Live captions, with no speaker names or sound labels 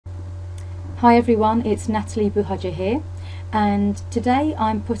Hi everyone, it's Natalie Buhaja here, and today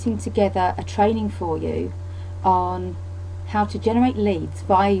I'm putting together a training for you on how to generate leads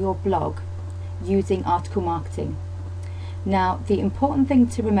via your blog using article marketing. Now, the important thing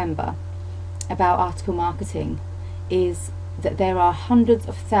to remember about article marketing is that there are hundreds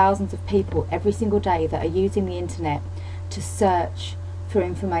of thousands of people every single day that are using the internet to search for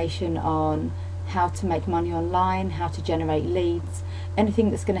information on how to make money online, how to generate leads, anything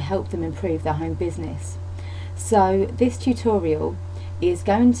that's going to help them improve their home business. So this tutorial is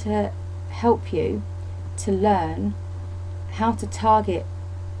going to help you to learn how to target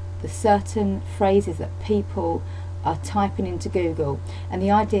the certain phrases that people are typing into Google, and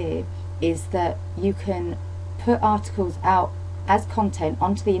the idea is that you can put articles out as content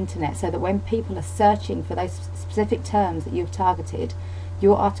onto the internet so that when people are searching for those specific terms that you've targeted,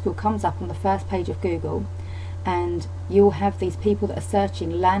 your article comes up on the first page of Google, and you'll have these people that are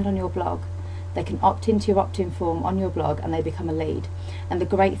searching land on your blog. They can opt into your opt-in form on your blog and they become a lead. And the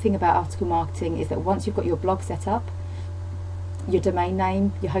great thing about article marketing is that once you've got your blog set up, your domain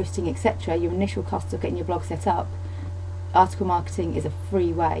name, your hosting, etc., your initial cost of getting your blog set up, article marketing is a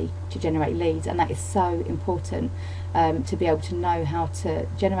free way to generate leads, and that is so important to be able to know how to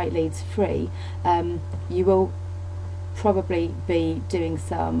generate leads free. You will probably be doing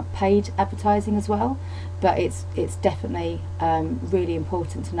some paid advertising as well, but it's definitely really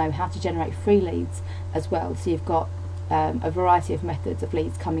important to know how to generate free leads as well, so you've got a variety of methods of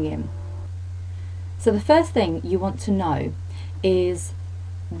leads coming in. So the first thing you want to know is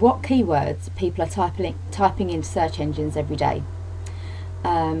what keywords people are typing into search engines every day,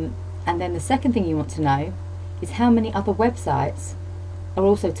 and then the second thing you want to know is how many other websites are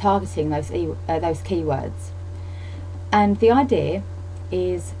also targeting those keywords. And the idea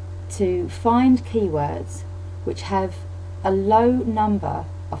is to find keywords which have a low number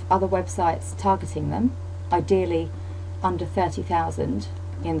of other websites targeting them, ideally under 30,000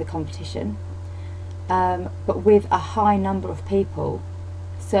 in the competition, but with a high number of people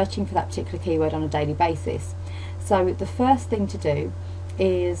searching for that particular keyword on a daily basis. So the first thing to do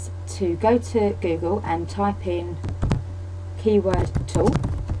is to go to Google and type in keyword tool.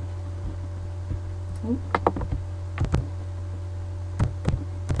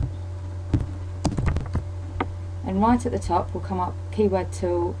 And right at the top will come up keyword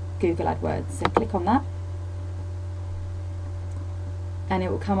tool Google AdWords. So click on that and it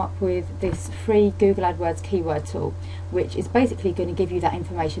will come up with this free Google AdWords keyword tool, which is basically going to give you that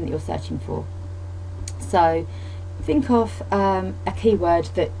information that you're searching for. So think of a keyword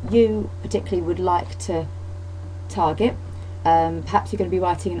that you particularly would like to target. Perhaps you're going to be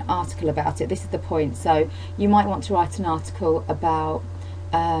writing an article about it. This is the point. So you might want to write an article about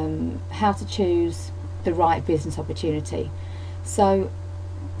how to choose the right business opportunity. So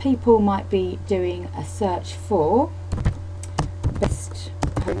people might be doing a search for best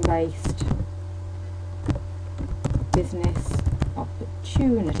home-based business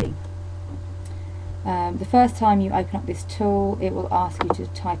opportunity. The first time you open up this tool, it will ask you to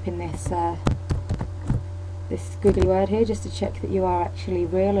type in this googly word here, just to check that you are actually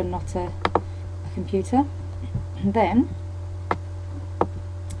real and not a computer. And then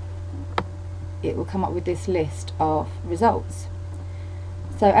it will come up with this list of results.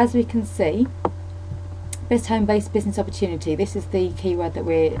 So as we can see, best home-based business opportunity, this is the keyword that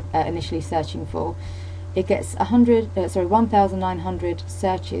we're initially searching for. It gets 1,900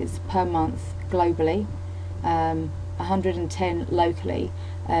 searches per month globally, 110 locally.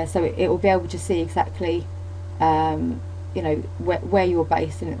 So it will be able to see exactly where you're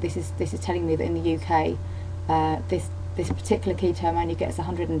based, and this is telling me that in the UK this particular key term only gets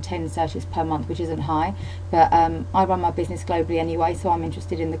 110 searches per month, which isn't high, but I run my business globally anyway, so I'm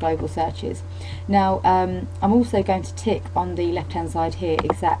interested in the global searches. Now I'm also going to tick on the left hand side here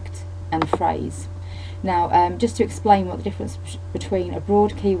exact and phrase. Now just to explain what the difference between a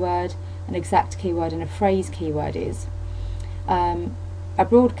broad keyword, an exact keyword and a phrase keyword is. A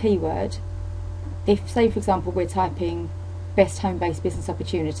broad keyword, if say for example we're typing best home-based business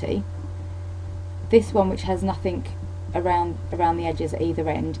opportunity, this one which has nothing around the edges at either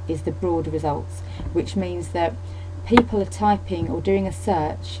end is the broad results, which means that people are typing or doing a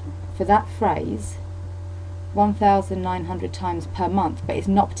search for that phrase 1,900 times per month, but it's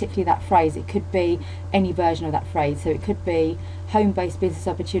not particularly that phrase. It could be any version of that phrase. So it could be home-based business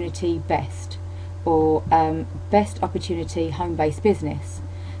opportunity best, or best opportunity home-based business.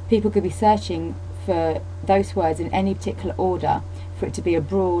 People could be searching for those words in any particular order for it to be a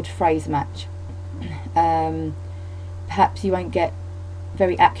broad phrase match. Perhaps you won't get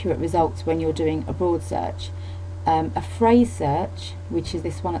very accurate results when you're doing a broad search, A phrase search, which is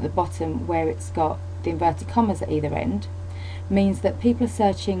this one at the bottom where it's got the inverted commas at either end, means that people are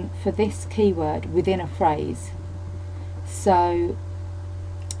searching for this keyword within a phrase. So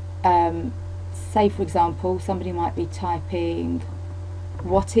say for example somebody might be typing,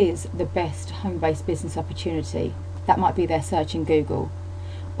 what is the best home-based business opportunity? That might be their search in Google.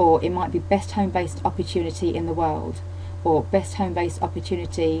 Or it might be best home-based opportunity in the world, or best home-based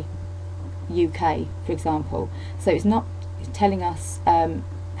opportunity UK, for example. So it's not telling us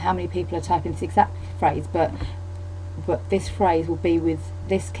how many people are typing this exact phrase, but this phrase will be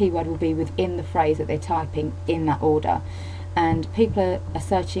this keyword will be within the phrase that they're typing in that order. And people are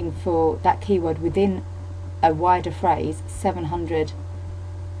searching for that keyword within a wider phrase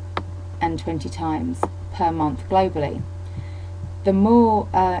 720 times per month globally. The more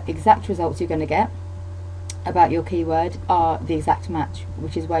exact results you're going to get about your keyword are the exact match,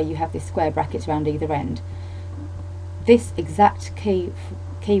 which is where you have this square brackets around either end. This exact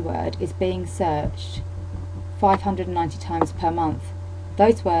keyword is being searched 590 times per month.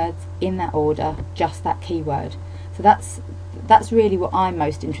 Those words in that order, just that keyword. So that's really what I'm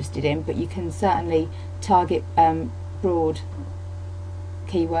most interested in, but you can certainly target broad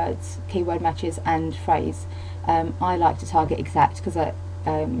keywords, keyword matches and phrase. I like to target exact because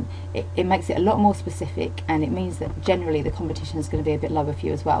it makes it a lot more specific, and it means that generally the competition is going to be a bit lower for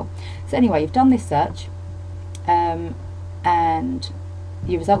you as well. So anyway, you've done this search and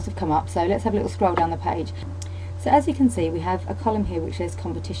your results have come up, so let's have a little scroll down the page. So as you can see, we have a column here which says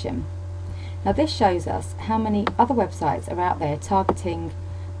competition. Now this shows us how many other websites are out there targeting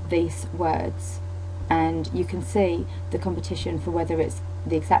these words, and you can see the competition for whether it's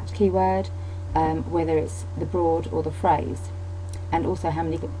the exact keyword, whether it's the broad or the phrase, and also how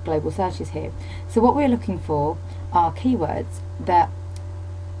many global searches here. So what we're looking for are keywords that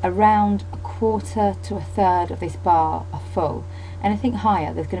around a quarter to a third of this bar are full. Anything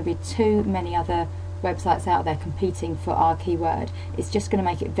higher, there's going to be too many other websites out there competing for our keyword. It's just going to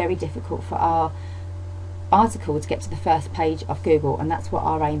make it very difficult for our article to get to the first page of Google, and that's what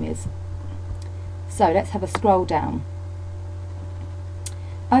our aim is. So let's have a scroll down.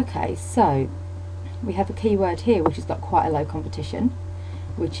 Okay, so we have a keyword here which has got quite a low competition,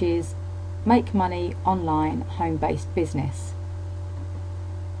 which is make money online home-based business,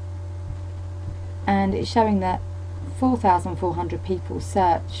 and it's showing that 4,400 people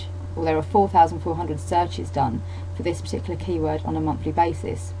search, or there are 4,400 searches done for this particular keyword on a monthly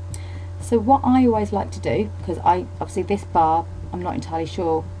basis. So what I always like to do, because obviously this bar I'm not entirely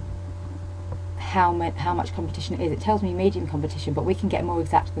sure how much competition it is. It tells me medium competition, but we can get more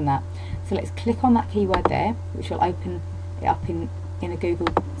exact than that. So let's click on that keyword there, which will open it up in a Google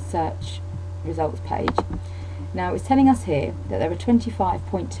search results page. Now it's telling us here that there are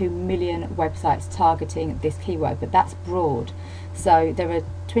 25.2 million websites targeting this keyword, but that's broad. So there are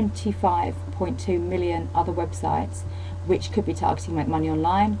 25.2 million other websites which could be targeting make money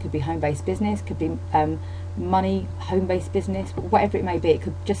online, could be home-based business, could be money, home-based business, whatever it may be. It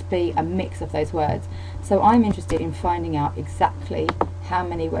could just be a mix of those words. So I'm interested in finding out exactly how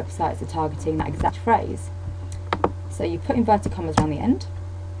many websites are targeting that exact phrase. So you put inverted commas around the end.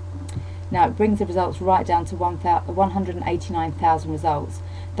 Now it brings the results right down to 189,000 results.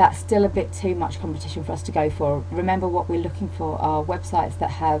 That's still a bit too much competition for us to go for. Remember, what we're looking for are websites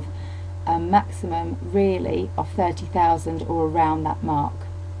that have a maximum really of 30,000 or around that mark.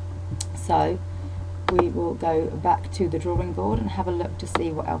 So we will go back to the drawing board and have a look to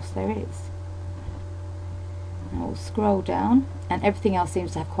see what else there is. And we'll scroll down, and everything else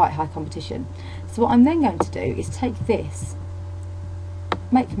seems to have quite high competition. So what I'm then going to do is take this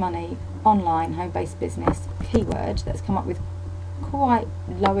make money online home-based business keyword that's come up with quite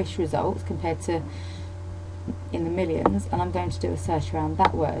lowish results compared to in the millions, and I'm going to do a search around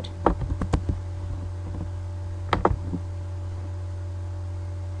that word.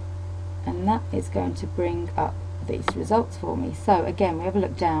 And that is going to bring up these results for me. So again, we have a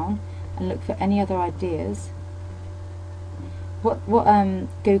look down and look for any other ideas. What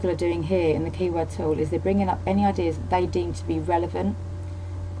Google are doing here in the keyword tool is they're bringing up any ideas that they deem to be relevant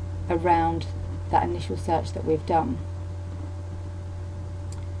around that initial search that we've done.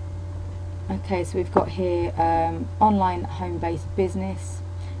 Okay, so we've got here online home-based business.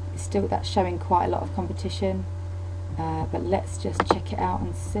 Still, that's showing quite a lot of competition, but let's just check it out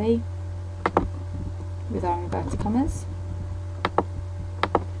and see with our inverted commas.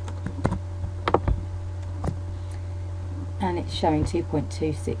 And it's showing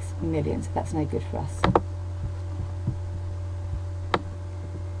 2.26 million, so that's no good for us.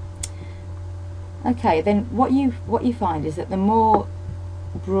 Okay, then what you find is that the more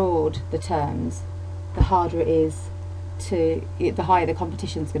broad the terms, the harder it is the higher the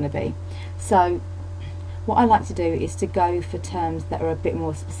competition's going to be. So what I like to do is to go for terms that are a bit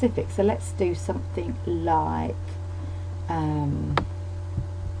more specific. So let's do something like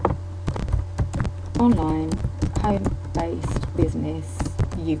online home-based business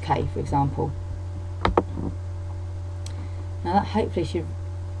UK, for example. Now that hopefully should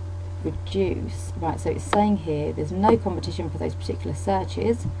reduce. Right, so it's saying here there's no competition for those particular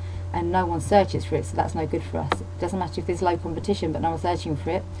searches and no one searches for it, so that's no good for us. It doesn't matter if there's low competition but no one's searching for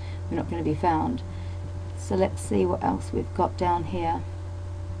it, we're not going to be found. So let's see what else we've got down here.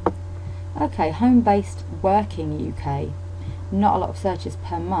 Okay, home-based working UK. Not a lot of searches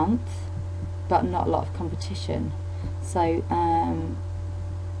per month, but not a lot of competition. So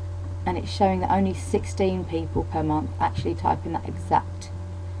and it's showing that only 16 people per month actually type in that exact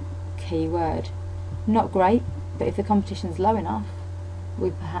keyword. Not great, but if the competition's low enough, we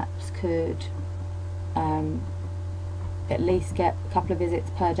perhaps could at least get a couple of visits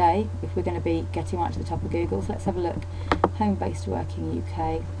per day if we're going to be getting right to the top of Google. So let's have a look. Home-based working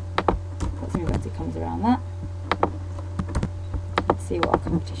UK. Got some inverted commas around that. Let's see what our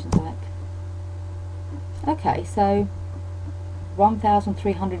competition's like. Okay, so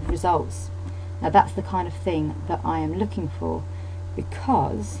 1,300 results. Now that's the kind of thing that I am looking for,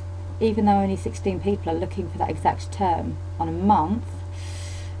 because even though only 16 people are looking for that exact term on a month,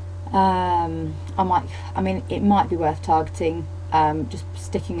 it might be worth targeting, just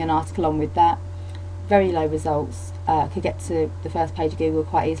sticking an article on with that. Very low results, could get to the first page of Google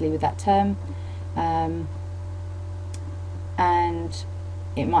quite easily with that term, and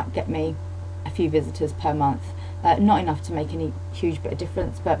it might get me a few visitors per month. Not enough to make any huge bit of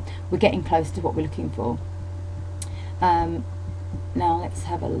difference, but we're getting close to what we're looking for. Now let's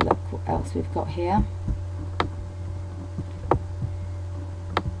have a look what else we've got here.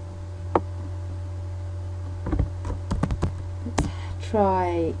 Let's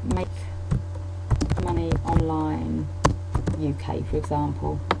try make money online UK, for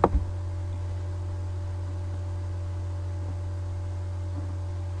example.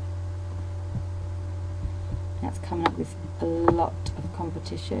 That's coming up with a lot of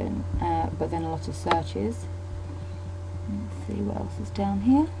competition, but then a lot of searches. Let's see what else is down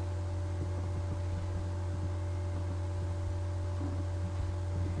here.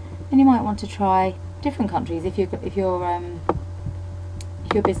 And you might want to try different countries if your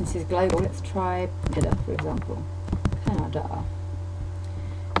business is global. Let's try Canada, for example. Canada.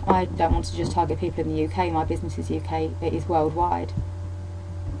 I don't want to just target people in the UK. My business is UK. It is worldwide.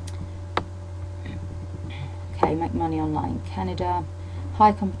 Okay, make money online Canada.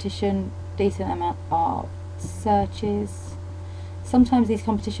 High competition, decent amount of searches. Sometimes these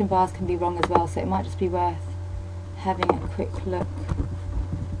competition bars can be wrong as well, so it might just be worth having a quick look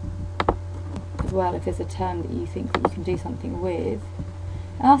as well if there's a term that you think that you can do something with.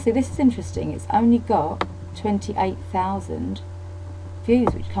 And lastly, this is interesting, it's only got 28,000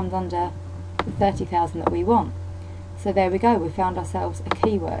 views, which comes under the 30,000 that we want. So there we go, we found ourselves a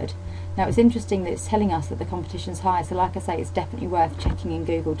keyword. Now it's interesting that it's telling us that the competition's high, so like I say, it's definitely worth checking in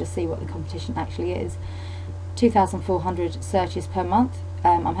Google to see what the competition actually is. 2,400 searches per month,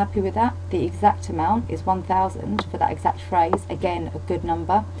 I'm happy with that. The exact amount is 1,000 for that exact phrase, again a good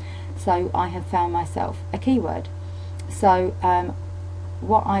number. So I have found myself a keyword. So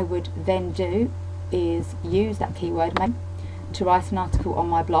what I would then do is use that keyword to write an article on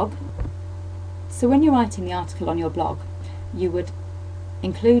my blog. So when you're writing the article on your blog, you would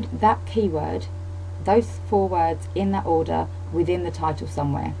include that keyword, those 4 words in that order, within the title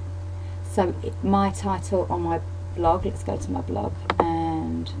somewhere. So my title on my blog, let's go to my blog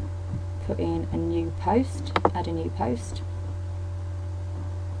and put in a new post, add a new post.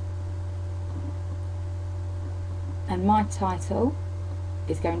 And my title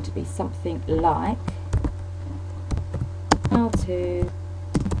is going to be something like how to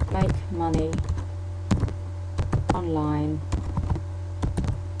make money online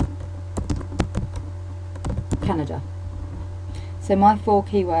Canada. So my 4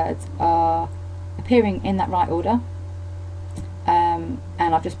 keywords are appearing in that right order, and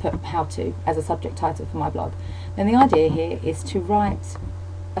I've just put how to as a subject title for my blog. Then the idea here is to write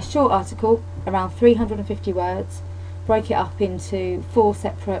a short article around 350 words, break it up into 4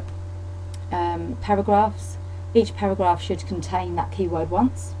 separate paragraphs. Each paragraph should contain that keyword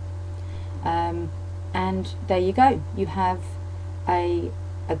once, and there you go, you have a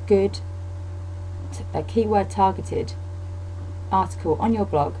good keyword targeted article on your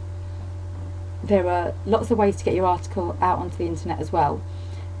blog. There are lots of ways to get your article out onto the internet as well,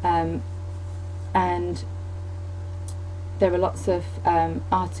 and there are lots of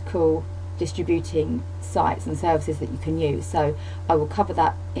article distributing sites and services that you can use. So I will cover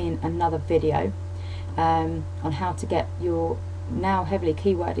that in another video on how to get your now heavily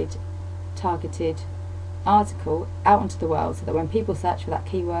keyworded targeted article out into the world, so that when people search for that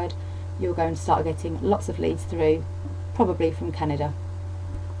keyword, you're going to start getting lots of leads through, probably from Canada.